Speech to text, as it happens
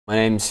My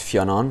name's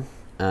Fionán,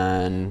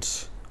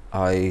 and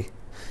I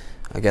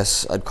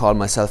guess I'd call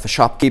myself a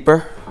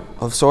shopkeeper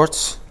of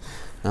sorts.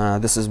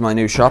 This is my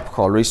new shop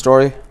called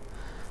Restory,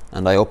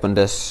 and I opened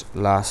it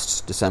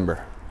last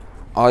December.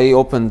 I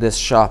opened this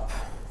shop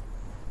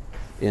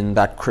in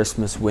that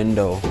Christmas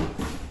window,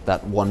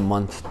 that 1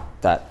 month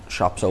that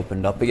shops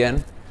opened up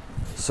again.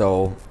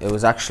 So it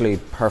was actually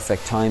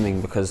perfect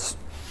timing because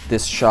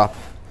this shop,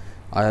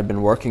 I had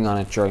been working on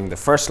it during the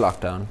first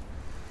lockdown,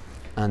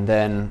 and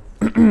then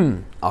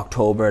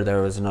October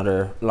there was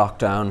another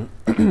lockdown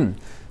and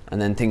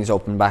then things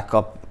opened back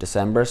up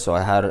December, so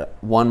I had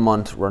 1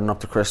 month running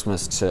up to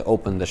Christmas to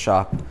open the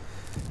shop.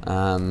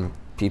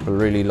 People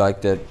really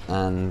liked it,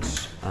 and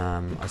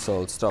I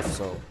sold stuff.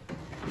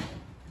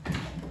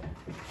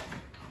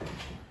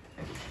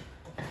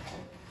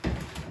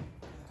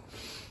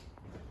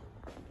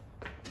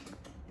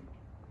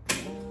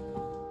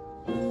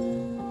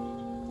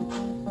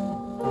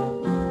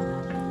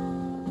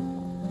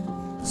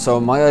 So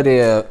my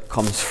idea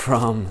comes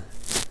from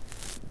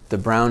the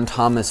Brown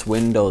Thomas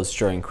windows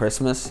during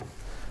Christmas.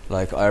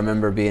 Like, I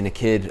remember being a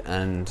kid,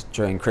 and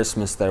during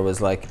Christmas there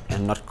was like a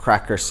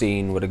nutcracker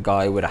scene with a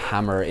guy with a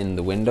hammer in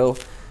the window,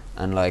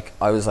 and like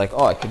I was like,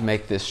 oh, I could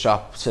make this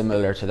shop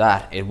similar to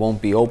that. It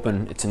won't be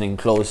open, it's an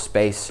enclosed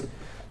space,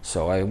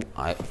 so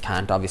I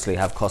can't obviously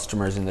have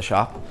customers in the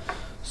shop.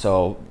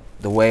 So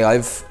the way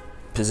I've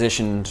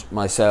positioned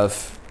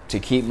myself to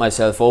keep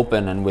myself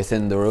open and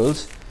within the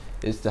rules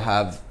is to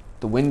have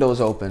the windows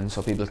open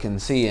so people can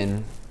see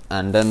in,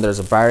 and then there's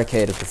a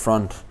barricade at the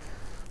front,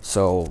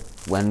 so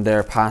when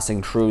they're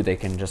passing through they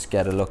can just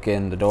get a look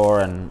in the door,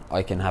 and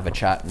I can have a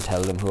chat and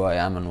tell them who I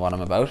am and what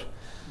I'm about.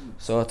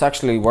 So it's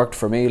actually worked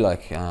for me,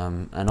 like,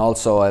 and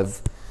also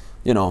I've,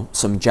 you know,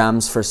 some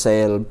jams for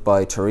sale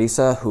by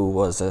Teresa, who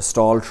was a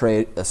stall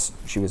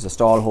she was a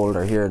stall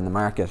holder here in the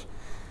market,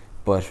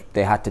 but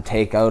they had to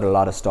take out a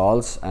lot of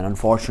stalls, and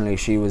unfortunately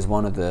she was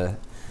one of the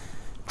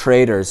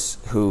traders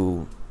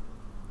who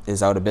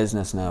is out of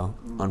business now,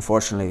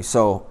 unfortunately.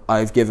 So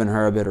I've given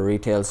her a bit of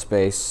retail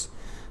space,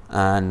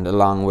 and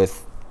along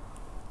with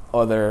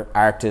other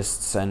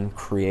artists and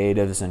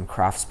creatives and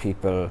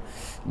craftspeople,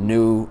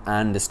 new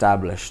and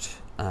established,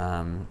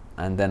 and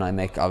then I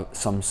make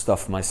some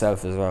stuff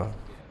myself as well.